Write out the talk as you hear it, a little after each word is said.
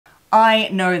I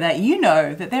know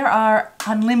that there are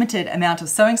unlimited amount of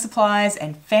sewing supplies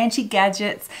and fancy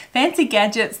gadgets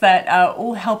that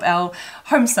all help our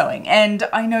home sewing. And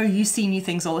I know you see new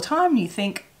things all the time and you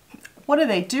think, what do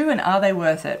they do and are they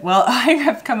worth it? Well, I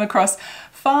have come across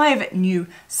 5 new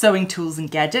sewing tools and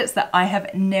gadgets that I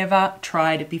have never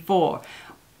tried before.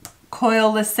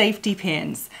 Coilless safety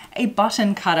pins, a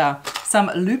button cutter,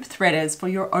 some loop threaders for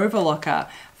your overlocker,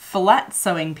 flat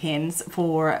sewing pins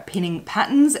for pinning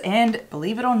patterns, and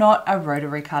believe it or not, a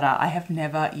rotary cutter I have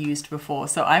never used before.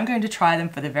 So I'm going to try them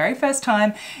for the very first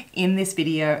time in this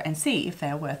video and see if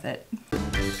they're worth it.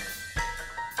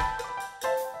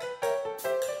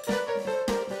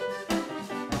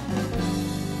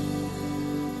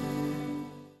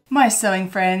 My sewing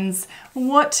friends,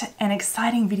 what an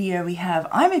exciting video we have.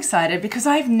 I'm excited because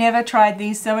I've never tried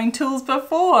these sewing tools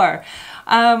before.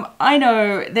 I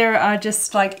know there are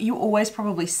just like, you always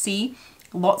probably see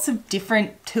lots of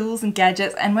different tools and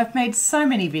gadgets, and we've made so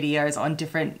many videos on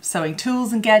different sewing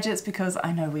tools and gadgets because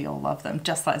I know we all love them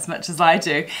just as much as I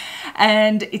do.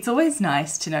 And it's always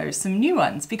nice to know some new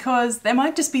ones because there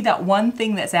might just be that one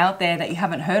thing that's out there that you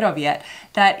haven't heard of yet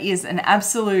that is an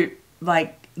absolute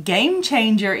like game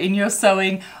changer in your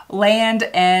sewing land,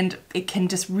 and it can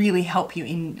just really help you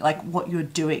in like what you're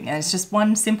doing. And it's just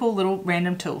one simple little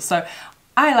random tool. So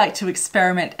I like to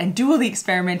experiment and do all the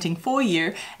experimenting for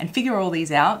you and figure all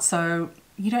these out so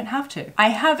you don't have to. I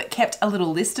have kept a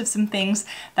little list of some things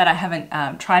that I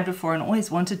haven't tried before and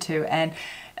always wanted to, and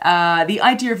the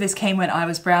idea of this came when I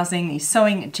was browsing the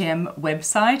Sewing Gem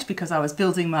website because I was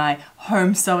building my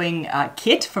home sewing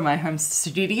kit for my home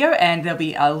studio, and there'll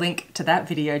be a link to that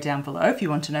video down below if you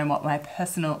want to know what my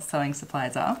personal sewing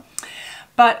supplies are.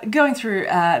 But going through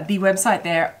the website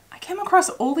there, I came across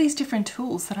all these different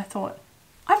tools that I thought,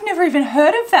 I've never even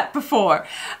heard of that before.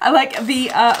 Like the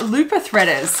looper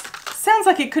threaders. Sounds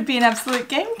like it could be an absolute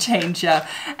game changer.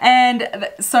 And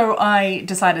so I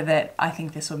decided that I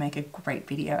think this will make a great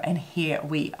video, and here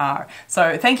we are.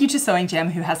 So thank you to Sewing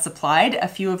Gem who has supplied a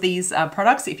few of these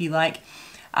products. If you like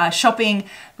shopping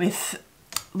with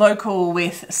local,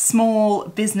 with small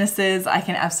businesses, I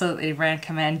can absolutely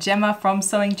recommend Gemma from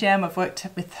Sewing Gem. I've worked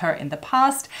with her in the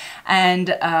past, and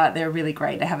they're really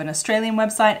great. They have an Australian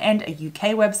website and a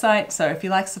UK website. So if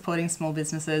you like supporting small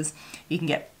businesses, you can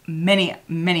get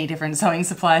many different sewing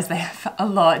supplies. They have a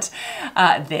lot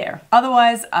there.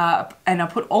 Otherwise, and I'll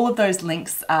put all of those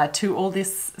links to all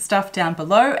this stuff down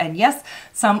below. And yes,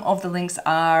 some of the links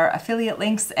are affiliate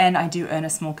links, and I do earn a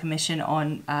small commission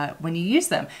on when you use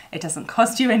them. It doesn't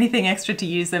cost you anything extra to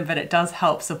use them, but it does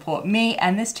help support me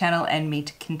and this channel and me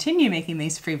to continue making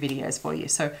these free videos for you.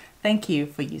 So thank you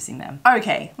for using them.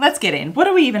 Okay, let's get in. What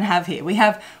do we even have here? We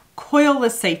have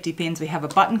coilless safety pins, we have a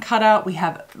button cutter, we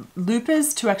have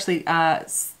loopers to actually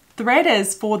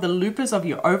threaders for the loopers of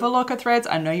your overlocker threads.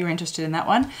 I know you're interested in that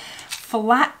one.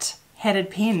 Flat headed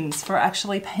pins for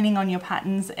actually pinning on your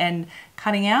patterns and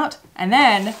cutting out. And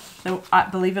then,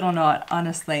 believe it or not,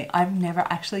 honestly, I've never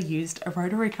actually used a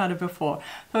rotary cutter before.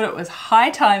 Thought it was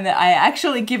high time that I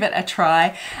actually give it a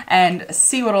try and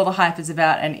see what all the hype is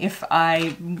about, and if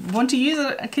I want to use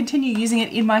it, continue using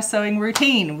it in my sewing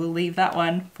routine. We'll leave that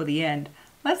one for the end.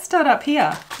 Let's start up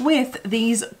here with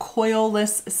these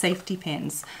coilless safety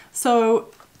pins. So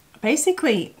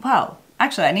basically, well,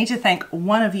 actually, I need to thank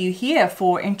one of you here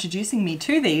for introducing me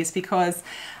to these because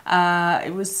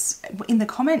it was in the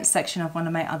comments section of one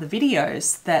of my other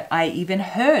videos that I even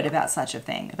heard about such a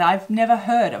thing. That I've never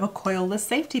heard of a coilless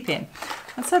safety pin.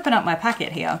 Let's open up my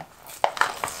packet here.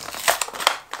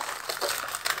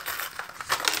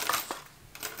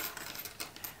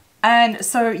 And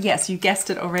so, yes, you guessed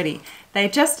it already. They're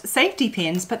just safety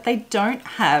pins, but they don't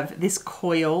have this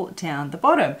coil down the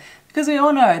bottom. Because we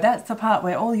all know that's the part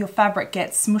where all your fabric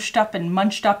gets smushed up and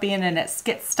munched up in, and it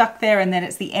gets stuck there, and then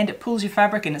it's the end, it pulls your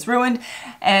fabric and it's ruined.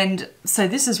 And so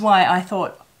this is why I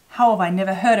thought, how have I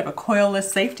never heard of a coilless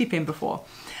safety pin before?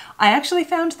 I actually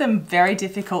found them very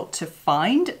difficult to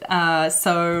find.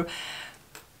 So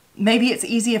maybe it's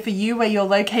easier for you where you're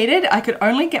located. I could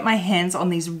only get my hands on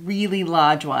these really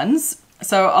large ones.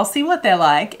 So I'll see what they're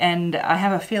like, and I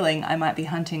have a feeling I might be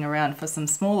hunting around for some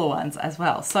smaller ones as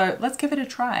well. So let's give it a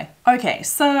try. Okay,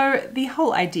 so the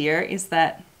whole idea is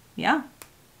that, yeah,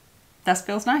 that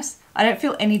feels nice. I don't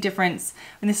feel any difference,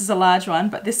 and this is a large one,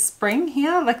 but this spring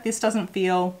here, like this doesn't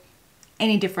feel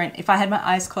any different. If I had my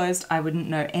eyes closed, I wouldn't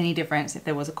know any difference if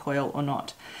there was a coil or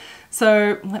not.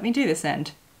 So let me do this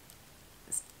end.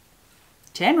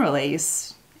 Generally,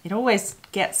 it always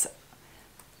gets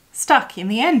stuck in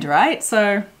the end, right?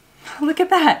 So look at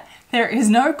that. there is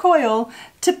no coil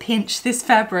to pinch this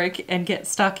fabric and get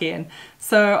stuck in.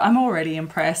 So I'm already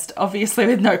impressed. Obviously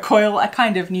with no coil, I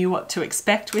kind of knew what to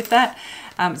expect with that.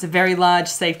 It's a very large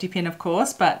safety pin, of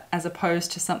course, but as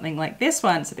opposed to something like this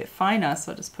one, it's a bit finer,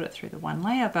 so I'll just put it through the one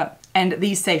layer. And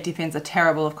these safety pins are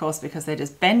terrible, of course, because they're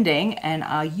just bending and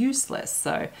are useless.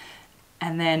 So,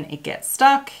 and then it gets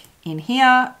stuck in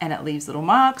here and it leaves little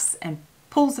marks and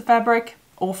pulls the fabric.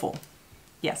 Awful.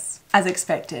 Yes, as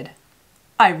expected.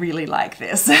 I really like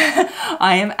this.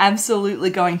 I am absolutely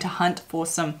going to hunt for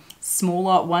some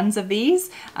smaller ones of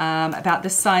these. About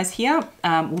this size here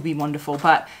will be wonderful,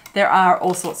 but there are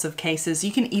all sorts of cases.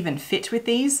 You can even fit with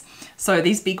these. So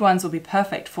these big ones will be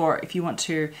perfect for if you want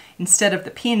to, instead of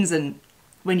the pins and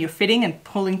when you're fitting and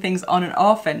pulling things on and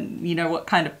off, and you know what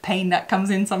kind of pain that comes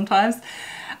in sometimes.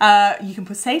 You can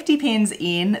put safety pins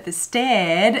in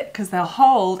instead because they'll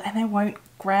hold and they won't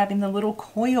grab in the little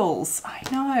coils. I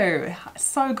know,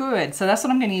 so good. So that's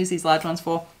what I'm going to use these large ones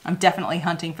for. I'm definitely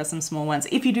hunting for some small ones.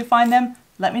 If you do find them,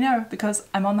 let me know because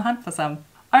I'm on the hunt for some.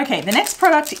 Okay, the next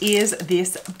product is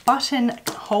this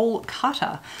buttonhole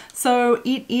cutter. So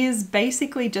it is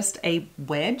basically just a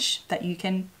wedge that you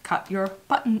can cut your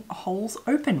buttonholes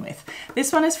open with.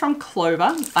 This one is from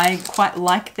Clover. I quite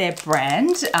like their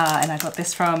brand, and I got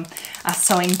this from a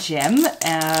Sewing Gem.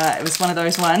 It was one of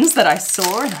those ones that I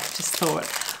saw and I just thought,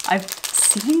 I've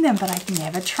seen them, but I've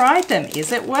never tried them.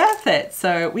 Is it worth it?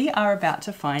 So we are about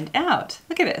to find out.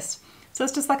 Look at this. So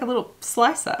it's just like a little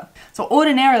slicer. So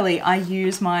ordinarily I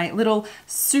use my little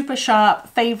super sharp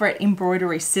favorite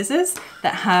embroidery scissors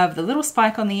that have the little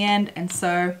spike on the end, and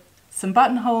so some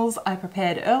buttonholes I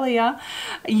prepared earlier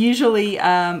usually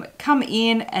come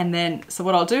in, and then so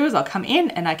what I'll do is I'll come in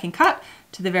and I can cut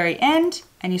to the very end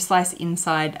and you slice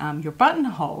inside your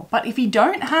buttonhole. But if you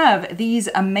don't have these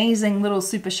amazing little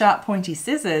super sharp pointy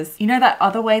scissors, you know that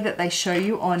other way that they show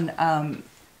you on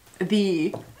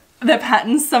the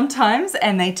patterns sometimes,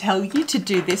 and they tell you to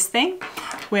do this thing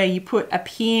where you put a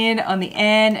pin on the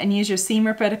end and use your seam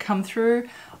ripper to come through.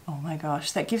 Oh my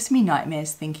gosh, that gives me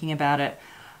nightmares thinking about it.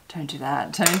 Don't do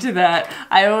that, don't do that.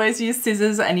 I always use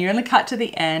scissors and you only cut to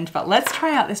the end, but let's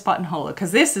try out this buttonhole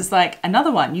because this is like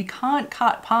another one. You can't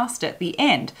cut past it, the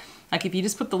end. Like if you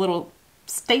just put the little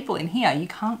staple in here, you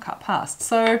can't cut past.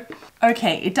 So,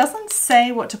 okay, it doesn't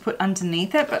say what to put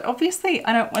underneath it, but obviously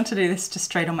I don't want to do this just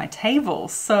straight on my table.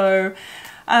 So,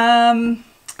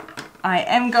 I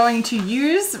am going to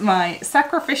use my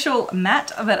sacrificial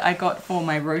mat that I got for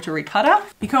my rotary cutter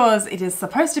because it is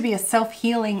supposed to be a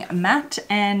self-healing mat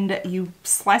and you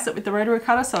slice it with the rotary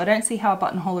cutter, so I don't see how a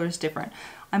buttonholer is different.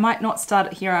 I might not start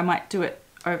it here, I might do it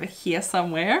over here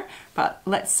somewhere, but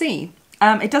let's see.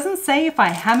 It doesn't say if I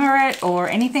hammer it or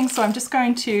anything, so I'm just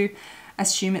going to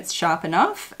assume it's sharp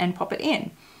enough and pop it in.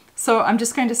 So I'm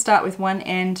just going to start with one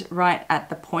end right at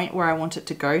the point where I want it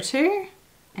to go to,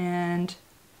 and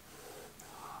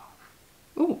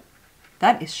ooh,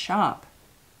 that is sharp.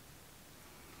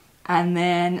 And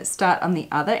then start on the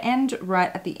other end right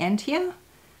at the end here.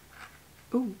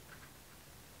 Ooh.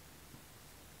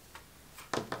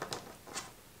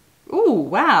 Ooh,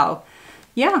 wow.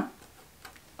 Yeah.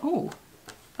 Ooh.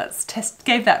 Let's test,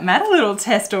 gave that mat a little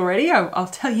test already. I'll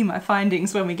tell you my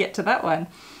findings when we get to that one.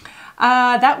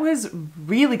 That was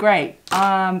really great.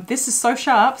 This is so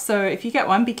sharp, so if you get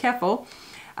one, be careful.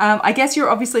 I guess you're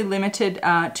obviously limited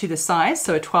to the size,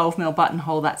 so a 12mm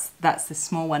buttonhole, that's the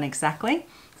small one exactly.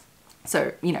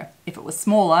 So, you know, if it was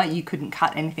smaller, you couldn't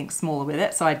cut anything smaller with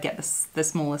it, so I'd get the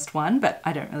smallest one, but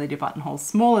I don't really do buttonholes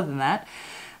smaller than that.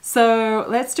 So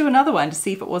let's do another one to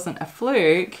see if it wasn't a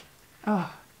fluke.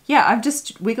 Oh. Yeah, I'm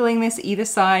just wiggling this either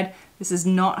side. This is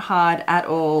not hard at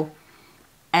all.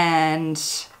 And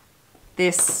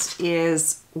this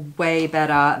is way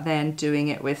better than doing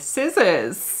it with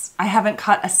scissors. I haven't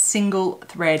cut a single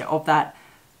thread of that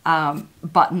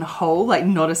buttonhole, like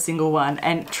not a single one.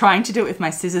 And trying to do it with my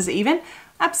scissors even,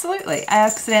 absolutely. I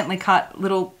accidentally cut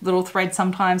little threads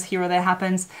sometimes, here or there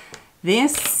happens.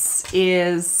 This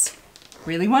is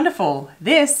really wonderful.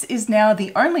 This is now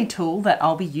the only tool that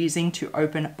I'll be using to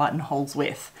open buttonholes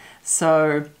with.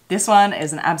 So this one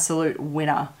is an absolute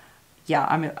winner.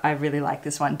 Yeah, I really like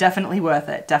this one. Definitely worth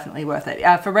it, definitely worth it.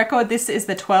 For record, this is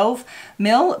the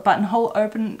 12mm buttonhole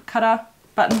cutter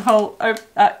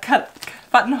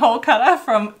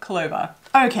from Clover.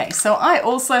 Okay, so I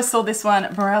also saw this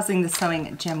one browsing the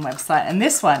Sewing Gem website, and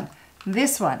this one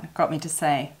got me to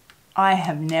say, I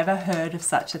have never heard of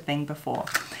such a thing before.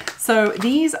 So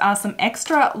these are some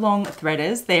extra long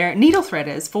threaders. They're needle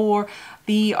threaders for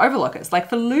the overlockers, like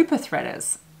for looper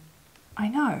threaders. I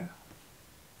know.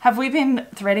 Have we been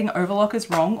threading overlockers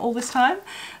wrong all this time?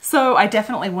 So I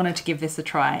definitely wanted to give this a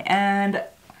try, and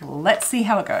let's see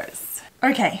how it goes.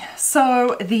 Okay,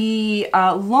 so the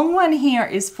long one here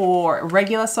is for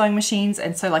regular sewing machines,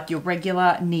 and so like your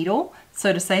regular needle,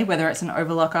 so to say, whether it's an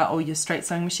overlocker or your straight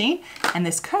sewing machine. And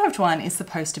this curved one is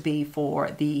supposed to be for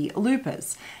the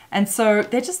loopers. And so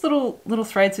they're just little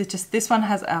threads with just, this one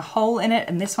has a hole in it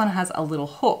and this one has a little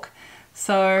hook.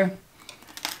 So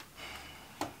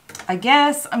I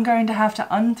guess I'm going to have to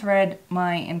unthread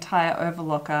my entire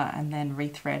overlocker and then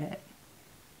rethread it.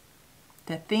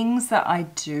 The things that I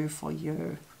do for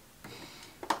you.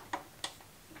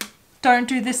 Don't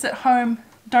do this at home.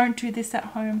 Don't do this at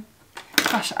home.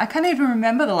 Gosh, I can't even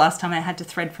remember the last time I had to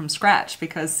thread from scratch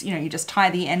because, you know, you just tie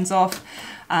the ends off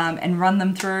and run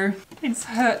them through. It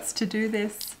hurts to do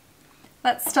this.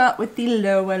 Let's start with the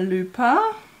lower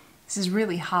looper. This is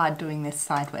really hard doing this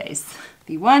sideways.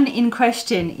 The one in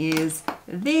question is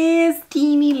this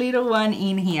teeny little one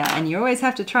in here, and you always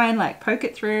have to try and like poke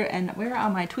it through. And where are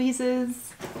my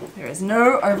tweezers? There is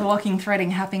no overlocking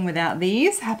threading happening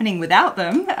without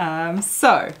them.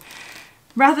 So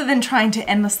rather than trying to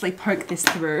endlessly poke this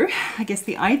through, I guess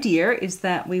the idea is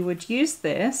that we would use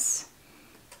this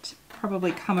to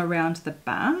probably come around the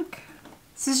back.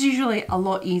 This is usually a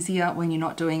lot easier when you're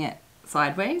not doing it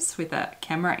sideways with a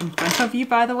camera in front of you,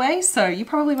 by the way, so you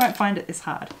probably won't find it this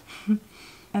hard.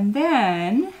 And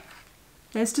then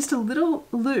there's just a little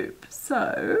loop,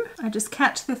 so I just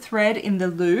catch the thread in the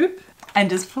loop and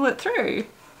just pull it through,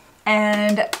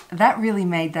 and that really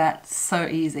made that so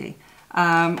easy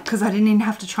because I didn't even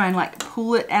have to try and like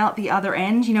pull it out the other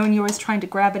end, you know, when you're always trying to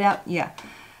grab it out. Yeah,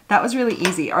 that was really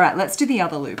easy. All right, let's do the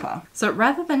other looper. So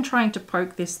rather than trying to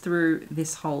poke this through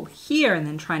this hole here and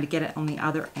then trying to get it on the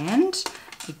other end,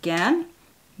 again,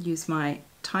 use my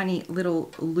tiny little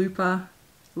looper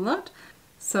lot.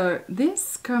 So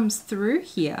this comes through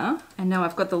here, and now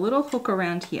I've got the little hook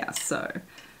around here. So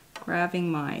grabbing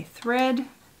my thread.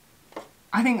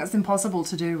 I think that's impossible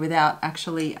to do without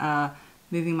actually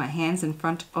moving my hands in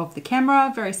front of the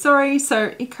camera. Very sorry.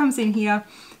 So it comes in here.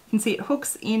 You can see it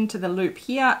hooks into the loop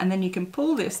here, and then you can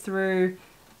pull this through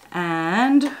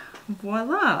and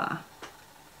voila.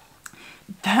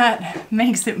 That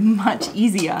makes it much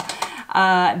easier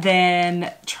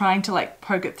than trying to like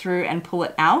poke it through and pull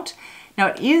it out. Now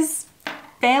it is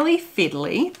fairly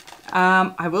fiddly.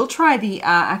 I will try the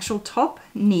actual top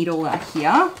needle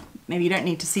here. Maybe you don't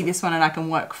need to see this one and I can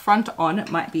work front on.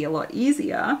 It might be a lot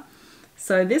easier.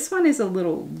 So this one is a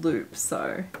little loop.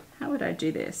 So how would I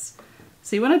do this?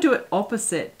 So you want to do it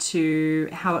opposite to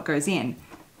how it goes in.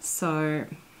 So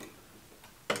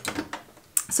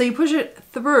you push it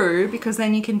through because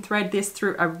then you can thread this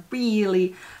through a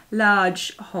really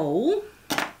large hole.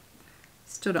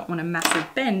 Still don't want a massive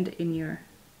bend in your...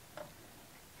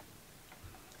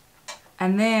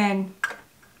 And then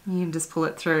you can just pull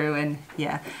it through and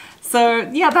yeah. So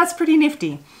yeah, that's pretty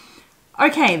nifty.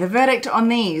 Okay, the verdict on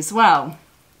these. Well,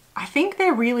 I think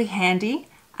they're really handy.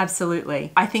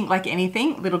 Absolutely. I think like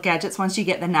anything, little gadgets, once you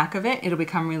get the knack of it, it'll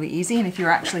become really easy. And if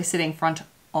you're actually sitting front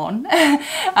on,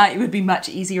 it would be much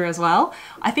easier as well.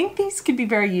 I think these could be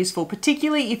very useful,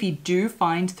 particularly if you do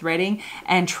find threading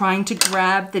and trying to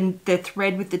grab the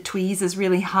thread with the tweezers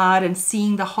really hard and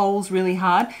seeing the holes really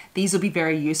hard. These will be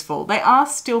very useful. They are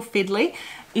still fiddly.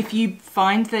 If you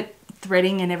find that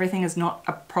threading and everything is not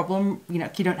a problem, you know,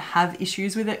 if you don't have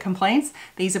issues with it, complaints,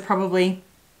 these are probably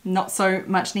not so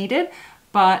much needed.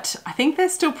 But I think they're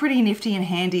still pretty nifty and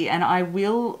handy, and I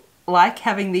will like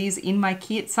having these in my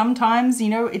kit. Sometimes, you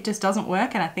know, it just doesn't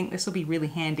work, and I think this will be really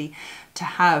handy to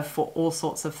have for all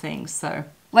sorts of things. So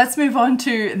let's move on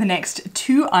to the next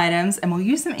two items, and we'll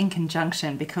use them in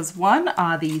conjunction because one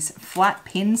are these flat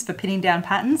pins for pinning down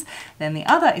patterns, then the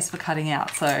other is for cutting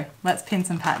out. So let's pin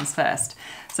some patterns first.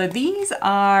 So these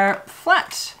are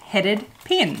flat-headed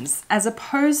pins as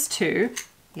opposed to,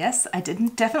 yes, I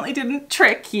definitely didn't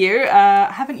trick you.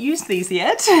 I haven't used these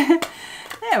yet.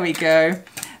 There we go.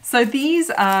 So these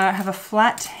have a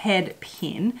flat head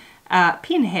pin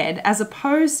head, as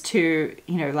opposed to,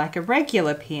 you know, like a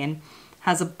regular pin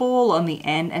has a ball on the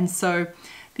end. And so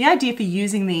the idea for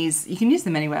using these, you can use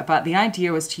them anywhere, but the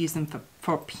idea was to use them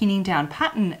for pinning down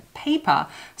pattern paper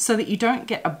so that you don't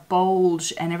get a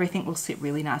bulge and everything will sit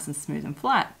really nice and smooth and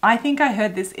flat. I think I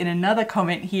heard this in another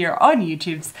comment here on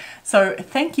YouTube's. So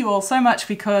thank you all so much,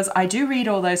 because I do read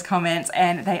all those comments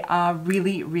and they are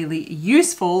really, really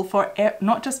useful for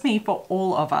not just me, for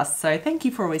all of us. So thank you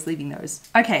for always leaving those.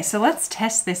 Okay, so let's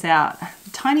test this out.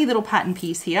 Tiny little pattern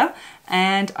piece here,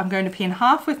 and I'm going to pin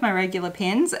half with my regular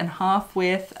pins and half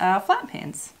with flat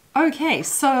pins. Okay,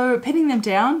 so pinning them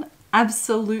down,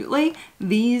 Absolutely.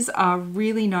 These are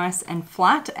really nice and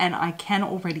flat, and I can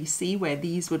already see where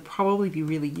these would probably be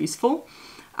really useful.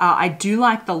 I do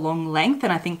like the long length,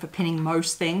 and I think for pinning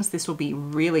most things, this will be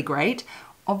really great.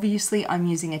 Obviously, I'm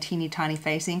using a teeny tiny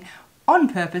facing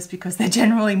on purpose because they're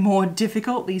generally more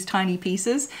difficult, these tiny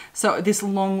pieces. So this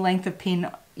long length of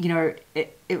pin, you know,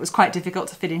 it was quite difficult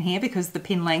to fit in here because the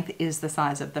pin length is the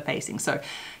size of the facing. So,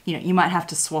 you know, you might have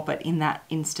to swap it in that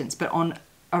instance, but on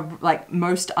like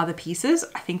most other pieces,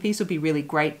 I think these would be really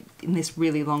great in this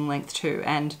really long length too.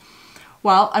 And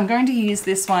well, I'm going to use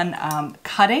this one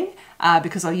cutting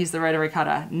because I'll use the rotary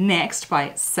cutter next by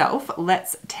itself.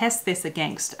 Let's test this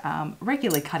against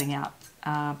regularly cutting out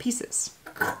pieces.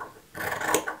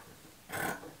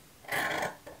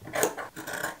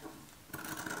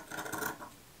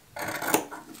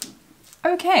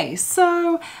 Okay,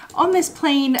 so on this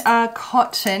plain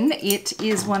cotton, it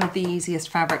is one of the easiest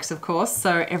fabrics, of course,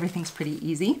 so everything's pretty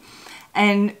easy.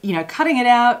 And, you know, cutting it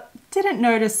out, didn't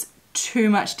notice too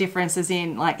much difference as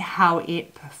in like how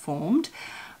it performed,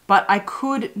 but I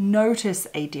could notice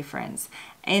a difference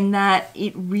in that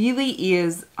it really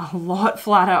is a lot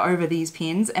flatter over these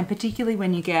pins, and particularly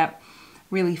when you get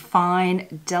really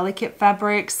fine, delicate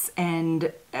fabrics,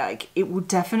 and it will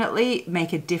definitely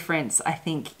make a difference, I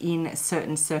think, in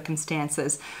certain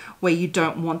circumstances where you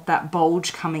don't want that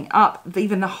bulge coming up.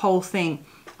 Even the whole thing,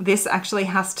 this actually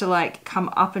has to like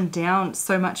come up and down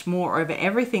so much more over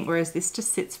everything, whereas this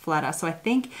just sits flatter. So I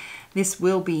think this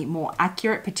will be more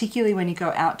accurate, particularly when you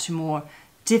go out to more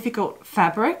difficult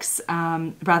fabrics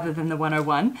rather than the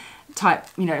 101 type,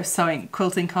 you know, sewing,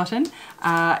 quilting cotton.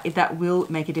 That will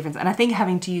make a difference. And I think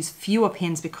having to use fewer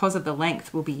pins because of the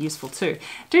length will be useful too.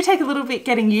 Do take a little bit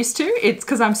getting used to. It's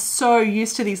because I'm so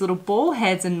used to these little ball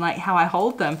heads and like how I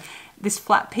hold them. This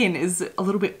flat pin is a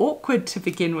little bit awkward to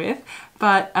begin with,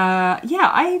 but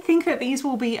yeah, I think that these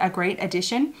will be a great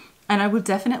addition, and I will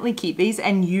definitely keep these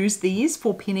and use these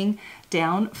for pinning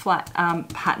down flat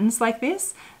patterns like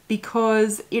this,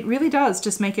 because it really does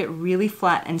just make it really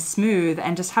flat and smooth,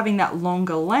 and just having that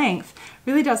longer length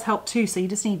really does help too, so you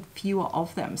just need fewer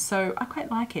of them. So I quite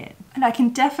like it, and I can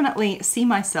definitely see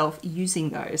myself using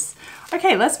those.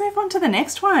 Okay, let's move on to the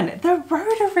next one, the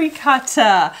rotary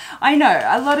cutter. I know,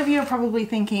 a lot of you are probably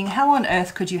thinking, how on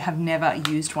earth could you have never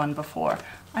used one before?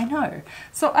 I know.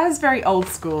 So I was very old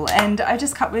school, and I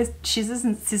just cut with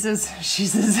scissors,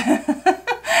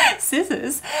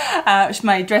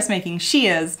 my dressmaking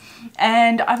shears,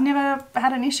 and I've never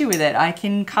had an issue with it. I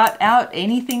can cut out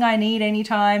anything I need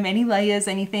anytime, any layers,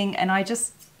 anything, and I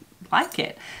just like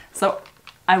it. So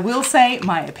I will say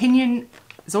my opinion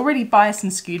is already biased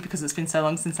and skewed because it's been so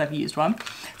long since I've used one.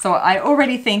 So I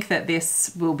already think that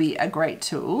this will be a great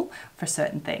tool for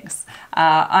certain things.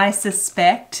 I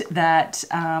suspect that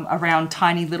around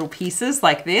tiny little pieces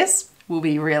like this will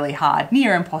be really hard,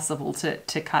 near impossible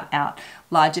to cut out.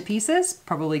 Larger pieces,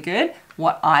 probably good.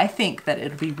 What I think that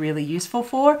it'll be really useful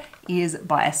for is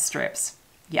bias strips.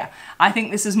 Yeah, I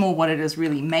think this is more what it is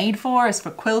really made for, is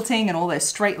for quilting and all those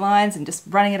straight lines, and just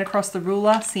running it across the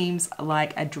ruler seems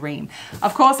like a dream.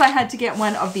 Of course, I had to get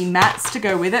one of the mats to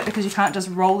go with it because you can't just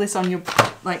roll this on your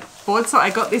like board. So I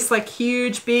got this like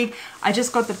huge, big, I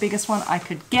just got the biggest one I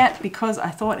could get because I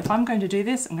thought if I'm going to do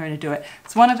this, I'm going to do it.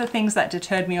 It's one of the things that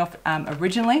deterred me off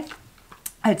originally.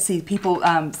 I'd see people,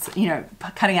 you know,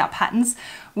 cutting out patterns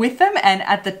with them. And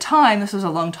at the time, this was a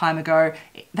long time ago,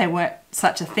 they weren't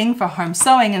such a thing for home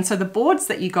sewing. And so the boards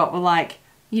that you got were like,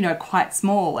 you know, quite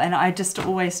small. And I just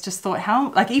always just thought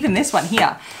how, like even this one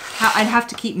here, how I'd have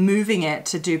to keep moving it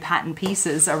to do pattern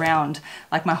pieces around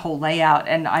like my whole layout.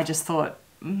 And I just thought,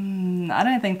 I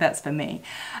don't think that's for me.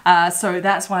 So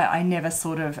that's why I never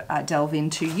sort of delve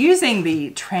into using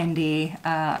the trendy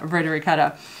rotary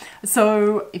cutter.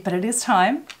 So, but it is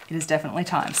time. It is definitely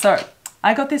time. So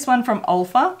I got this one from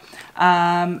Olfa.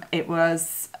 It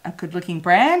was a good looking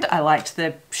brand. I liked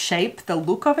the shape, the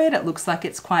look of it. It looks like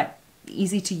it's quite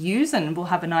easy to use and will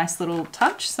have a nice little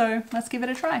touch. So let's give it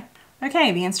a try.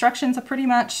 Okay, the instructions are pretty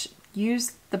much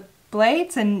use the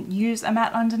blades and use a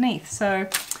mat underneath. So,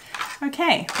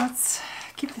 okay, let's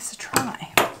give this a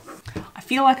try. I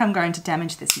feel like I'm going to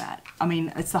damage this mat. I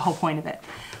mean, it's the whole point of it,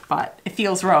 but it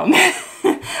feels wrong.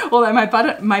 Although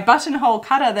my buttonhole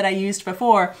cutter that I used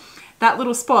before, that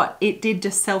little spot, it did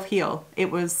just self-heal.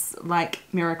 It was like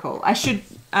miracle. I should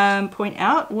point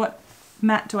out, what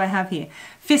mat do I have here?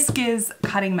 Fiskars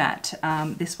cutting mat.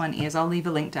 This one is, I'll leave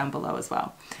a link down below as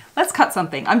well. Let's cut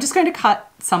something. I'm just going to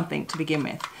cut something to begin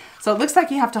with. So it looks like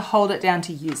you have to hold it down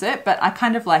to use it, but I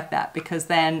kind of like that because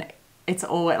then it's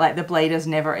all like the blade is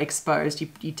never exposed.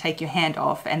 You take your hand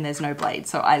off and there's no blade.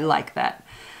 So I like that.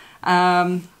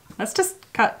 Let's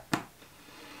just cut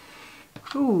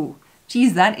Ooh,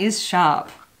 geez, that is sharp.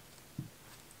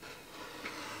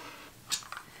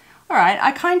 All right,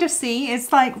 I kind of see,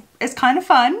 it's like, it's kind of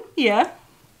fun, yeah.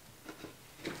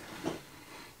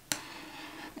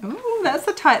 Ooh, that's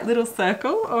a tight little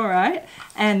circle, all right.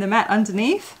 And the mat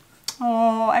underneath,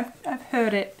 oh, I've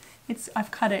heard it.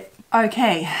 I've cut it.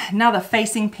 Okay, now the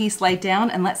facing piece laid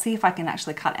down, and let's see if I can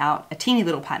actually cut out a teeny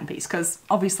little pattern piece, because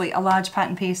obviously a large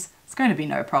pattern piece, it's going to be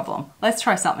no problem. Let's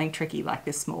try something tricky like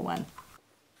this small one.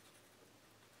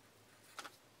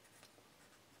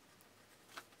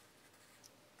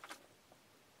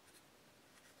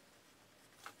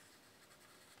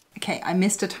 Okay, I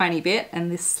missed a tiny bit,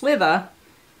 and this slither,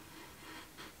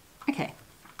 okay,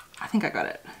 I think I got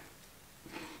it.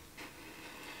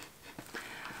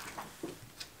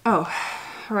 Oh,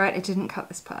 right, it didn't cut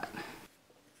this part.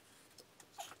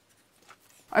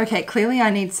 Okay, clearly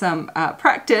I need some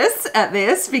practice at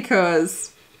this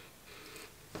because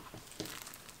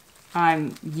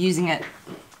I'm using it.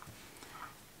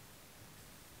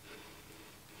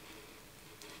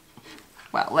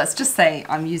 Well, let's just say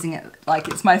I'm using it like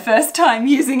it's my first time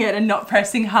using it and not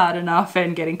pressing hard enough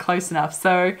and getting close enough.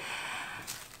 So,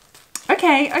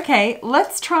 okay,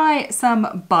 let's try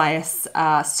some bias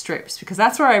strips because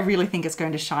that's where I really think it's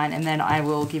going to shine, and then I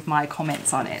will give my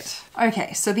comments on it.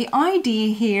 Okay, so the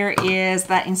idea here is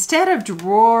that instead of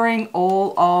drawing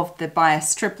all of the bias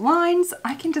strip lines,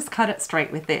 I can just cut it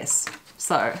straight with this.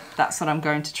 So that's what I'm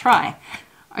going to try.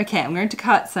 Okay, I'm going to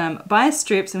cut some bias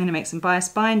strips. I'm going to make some bias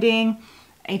binding.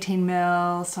 18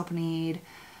 mil, stop and need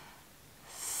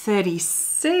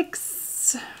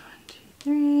 36, 1, 2,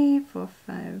 3, 4,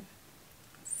 5,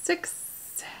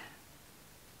 6.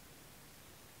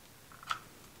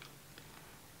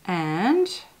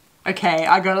 And, okay,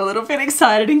 I got a little bit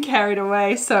excited and carried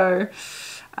away, so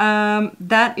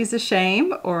that is a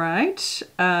shame, all right.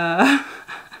 I'm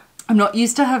not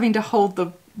used to having to hold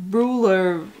the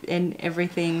ruler and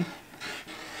everything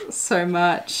so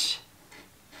much.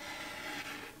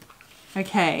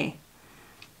 Okay,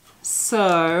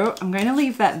 so I'm going to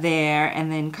leave that there and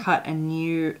then cut a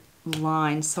new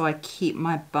line so I keep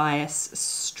my bias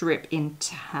strip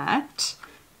intact.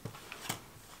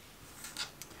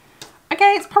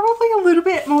 Okay, it's probably a little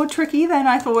bit more tricky than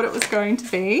I thought it was going to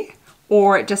be,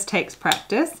 or it just takes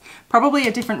practice. Probably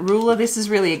a different ruler. This is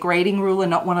really a grading ruler,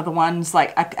 not one of the ones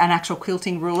like an actual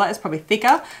quilting ruler. It's probably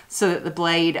thicker so that the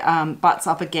blade butts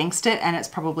up against it, and it's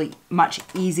probably much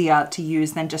easier to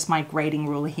use than just my grading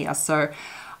ruler here. So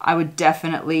I would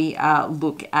definitely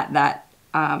look at that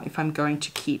if I'm going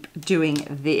to keep doing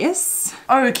this.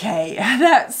 Okay,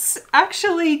 that's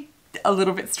actually a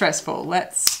little bit stressful.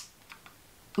 Let's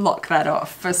lock that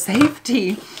off for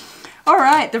safety. All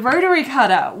right, the rotary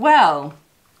cutter. Well,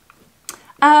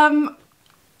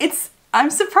 I'm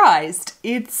surprised.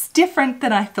 It's different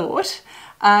than I thought.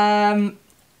 I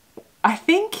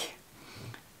think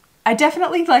I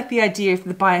definitely like the idea of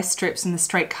the bias strips and the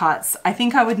straight cuts. I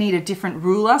think I would need a different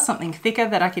ruler, something thicker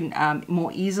that I can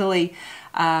more easily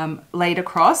lay it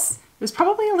across. It was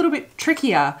probably a little bit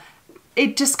trickier.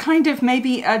 It just kind of,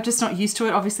 maybe I'm just not used to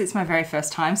it. Obviously it's my very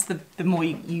first time, so the more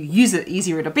you use it,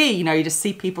 easier it'll be. You know, you just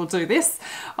see people do this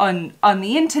on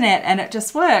the internet and it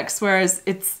just works, whereas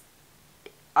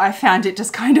I found it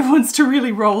just kind of wants to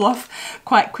really roll off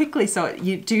quite quickly, so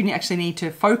you do actually need to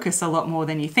focus a lot more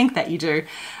than you think that you do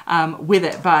with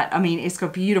it. But I mean, it's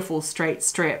got beautiful straight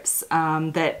strips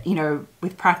that, you know,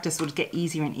 with practice would get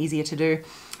easier and easier to do.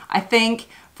 I think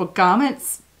for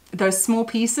garments, those small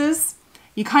pieces,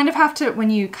 you kind of have to, when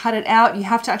you cut it out, you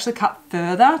have to actually cut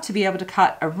further to be able to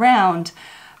cut around.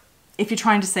 If you're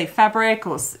trying to save fabric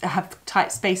or have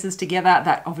tight spaces together,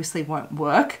 that obviously won't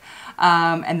work.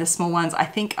 And the small ones, I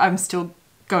think I'm still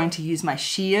going to use my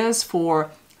shears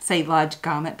for, say, large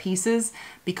garment pieces.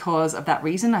 Because of that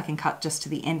reason, I can cut just to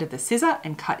the end of the scissor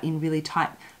and cut in really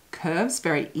tight curves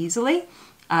very easily.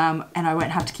 And I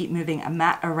won't have to keep moving a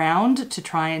mat around to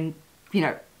try and, you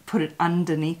know, put it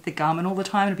underneath the garment all the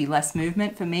time. It'll be less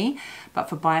movement for me, but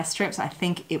for bias strips, I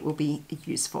think it will be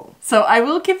useful. So I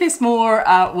will give this more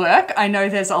work. I know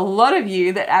there's a lot of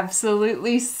you that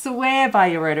absolutely swear by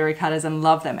your rotary cutters and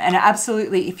love them. And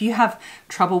absolutely, if you have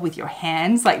trouble with your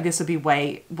hands, like this would be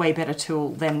way better tool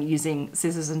than using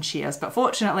scissors and shears. But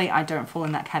fortunately, I don't fall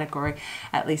in that category,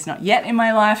 at least not yet in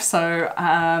my life. So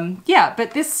yeah,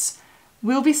 but this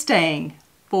will be staying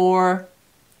for,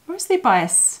 where's the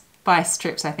bias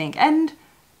strips, I think, and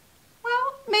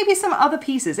well, maybe some other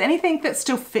pieces. Anything that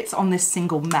still fits on this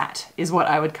single mat is what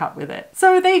I would cut with it.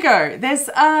 So there you go.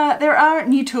 There are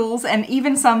new tools, and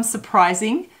even some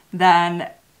surprising than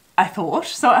I thought.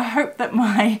 So I hope that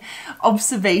my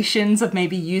observations of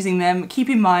maybe using them, keep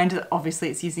in mind that obviously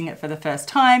it's using it for the first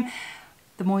time.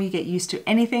 The more you get used to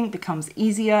anything, it becomes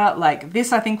easier. Like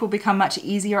this, I think will become much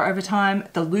easier over time.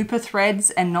 The looper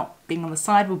threads and not being on the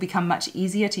side will become much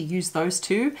easier to use those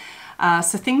too.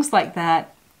 So things like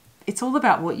that, it's all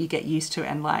about what you get used to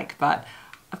and like, but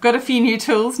I've got a few new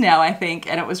tools now, I think,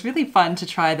 and it was really fun to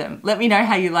try them. Let me know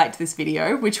how you liked this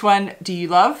video. Which one do you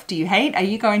love? Do you hate? Are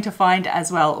you going to find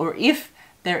as well? Or if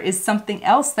there is something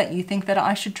else that you think that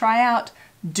I should try out,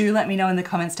 do let me know in the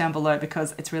comments down below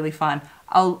because it's really fun.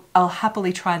 I'll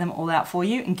happily try them all out for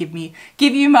you and give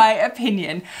you my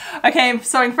opinion. Okay,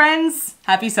 sewing friends,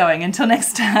 happy sewing. Until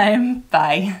next time,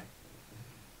 bye.